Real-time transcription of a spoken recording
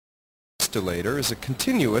distillator is a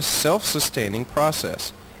continuous, self-sustaining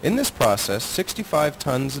process. In this process, 65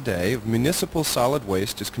 tons a day of municipal solid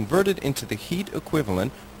waste is converted into the heat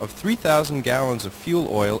equivalent of 3,000 gallons of fuel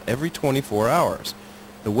oil every 24 hours.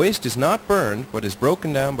 The waste is not burned, but is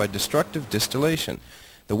broken down by destructive distillation.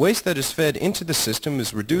 The waste that is fed into the system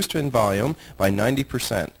is reduced in volume by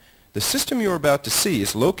 90%. The system you are about to see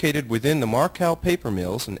is located within the Markel Paper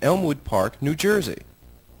Mills in Elmwood Park, New Jersey.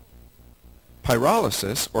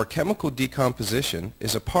 Pyrolysis, or chemical decomposition,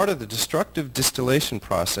 is a part of the destructive distillation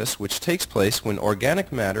process which takes place when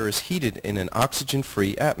organic matter is heated in an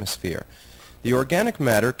oxygen-free atmosphere. The organic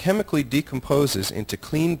matter chemically decomposes into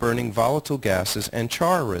clean-burning volatile gases and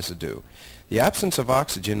char residue. The absence of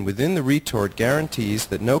oxygen within the retort guarantees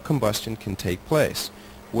that no combustion can take place.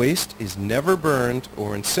 Waste is never burned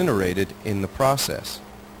or incinerated in the process.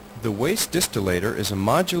 The waste distillator is a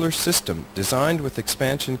modular system designed with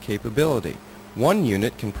expansion capability. One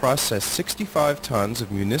unit can process 65 tons of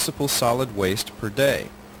municipal solid waste per day.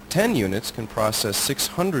 10 units can process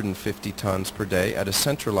 650 tons per day at a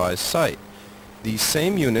centralized site. These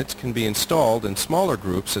same units can be installed in smaller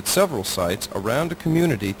groups at several sites around a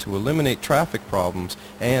community to eliminate traffic problems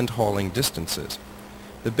and hauling distances.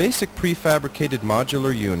 The basic prefabricated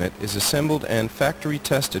modular unit is assembled and factory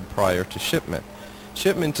tested prior to shipment.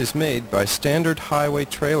 Shipment is made by standard highway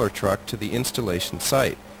trailer truck to the installation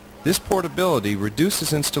site. This portability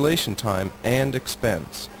reduces installation time and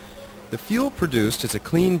expense. The fuel produced is a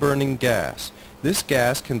clean-burning gas. This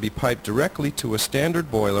gas can be piped directly to a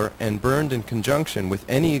standard boiler and burned in conjunction with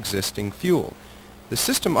any existing fuel. The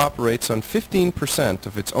system operates on 15%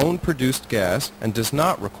 of its own produced gas and does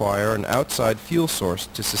not require an outside fuel source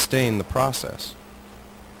to sustain the process.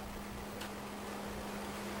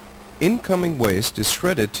 Incoming waste is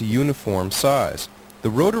shredded to uniform size. The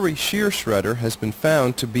rotary shear shredder has been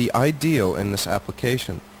found to be ideal in this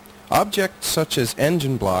application. Objects such as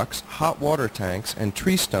engine blocks, hot water tanks, and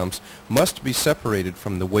tree stumps must be separated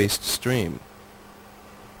from the waste stream.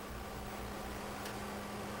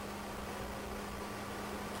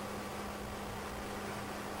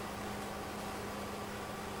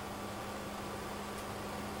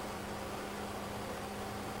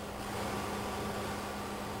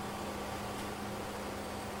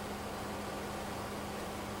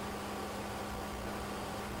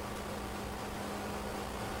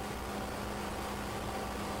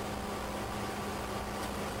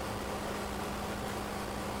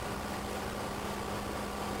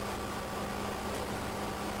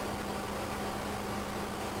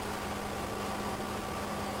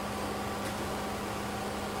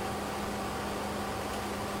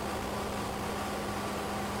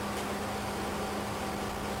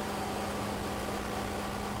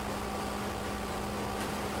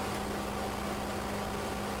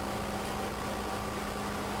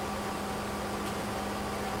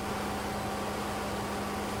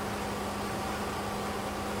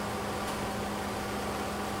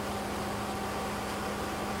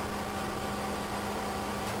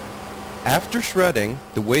 After shredding,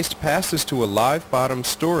 the waste passes to a live bottom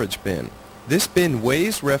storage bin. This bin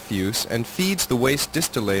weighs refuse and feeds the waste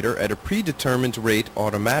distillator at a predetermined rate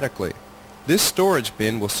automatically. This storage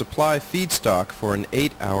bin will supply feedstock for an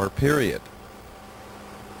 8-hour period.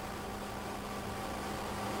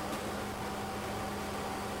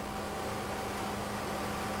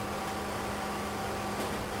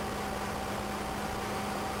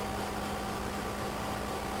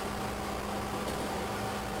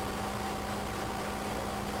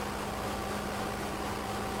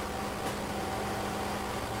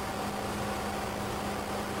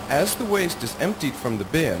 As the waste is emptied from the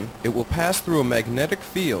bin, it will pass through a magnetic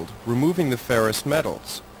field, removing the ferrous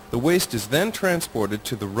metals. The waste is then transported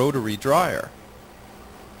to the rotary dryer.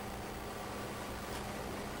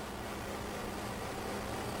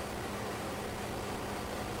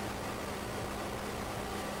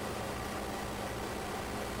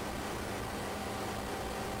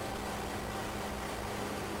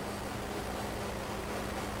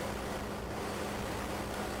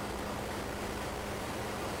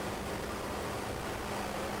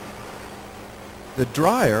 The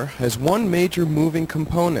dryer has one major moving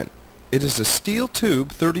component. It is a steel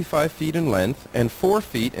tube 35 feet in length and 4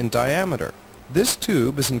 feet in diameter. This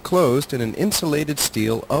tube is enclosed in an insulated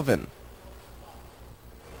steel oven.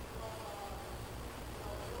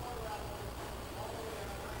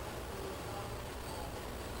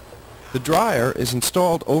 The dryer is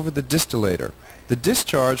installed over the distillator. The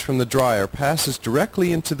discharge from the dryer passes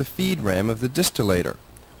directly into the feed ram of the distillator.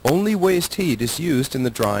 Only waste heat is used in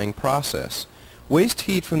the drying process. Waste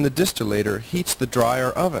heat from the distillator heats the dryer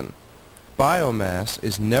oven. biomass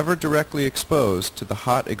is never directly exposed to the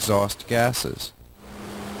hot exhaust gases.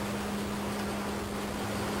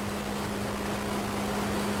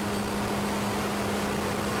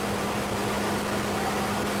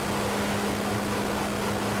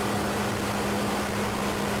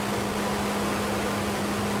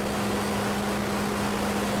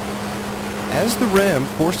 As the ram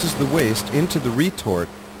forces the waste into the retort,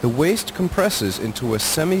 the waste compresses into a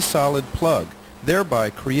semi-solid plug, thereby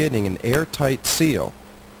creating an airtight seal.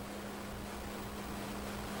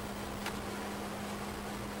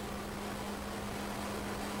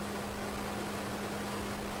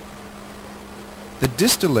 The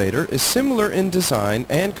distillator is similar in design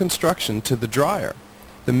and construction to the dryer.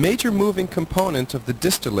 The major moving component of the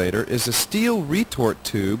distillator is a steel retort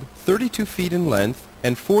tube 32 feet in length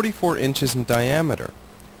and 44 inches in diameter.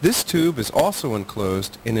 This tube is also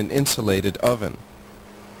enclosed in an insulated oven.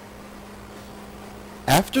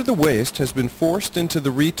 After the waste has been forced into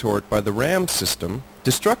the retort by the ram system,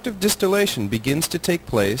 destructive distillation begins to take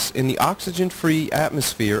place in the oxygen-free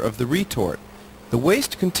atmosphere of the retort. The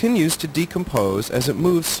waste continues to decompose as it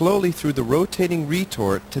moves slowly through the rotating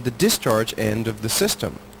retort to the discharge end of the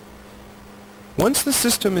system. Once the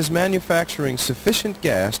system is manufacturing sufficient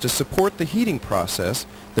gas to support the heating process,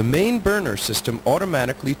 the main burner system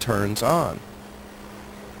automatically turns on.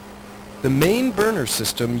 The main burner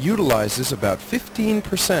system utilizes about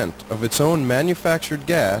 15% of its own manufactured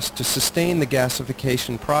gas to sustain the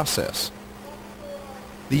gasification process.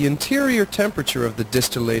 The interior temperature of the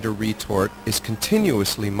distillator retort is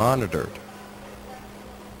continuously monitored.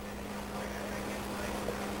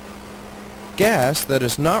 Gas that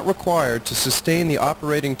is not required to sustain the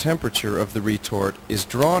operating temperature of the retort is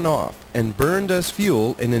drawn off and burned as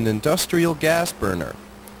fuel in an industrial gas burner.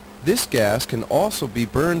 This gas can also be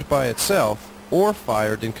burned by itself or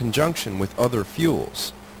fired in conjunction with other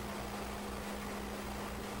fuels.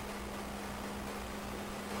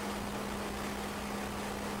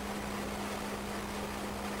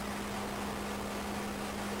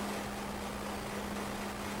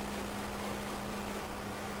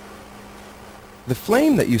 The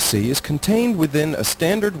flame that you see is contained within a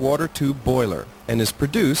standard water tube boiler and is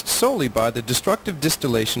produced solely by the destructive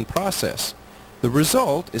distillation process. The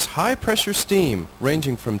result is high-pressure steam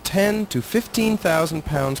ranging from 10 to 15,000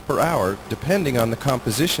 pounds per hour depending on the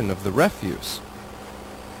composition of the refuse.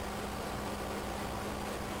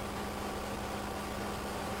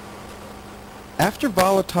 After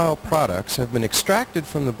volatile products have been extracted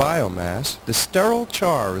from the biomass, the sterile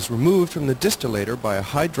char is removed from the distillator by a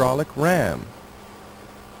hydraulic ram.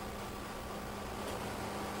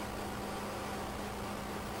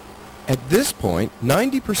 At this point,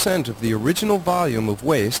 90% of the original volume of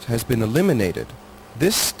waste has been eliminated.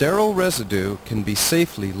 This sterile residue can be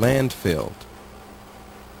safely landfilled.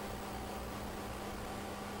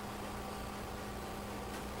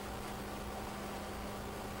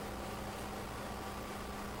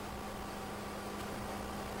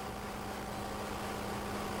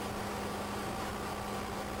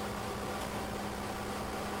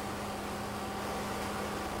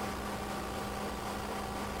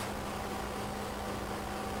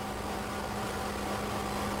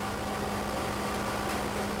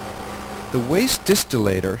 The waste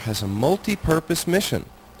distillator has a multi-purpose mission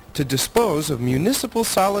to dispose of municipal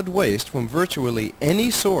solid waste from virtually any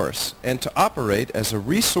source and to operate as a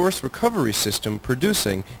resource recovery system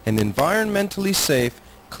producing an environmentally safe,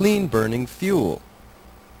 clean-burning fuel.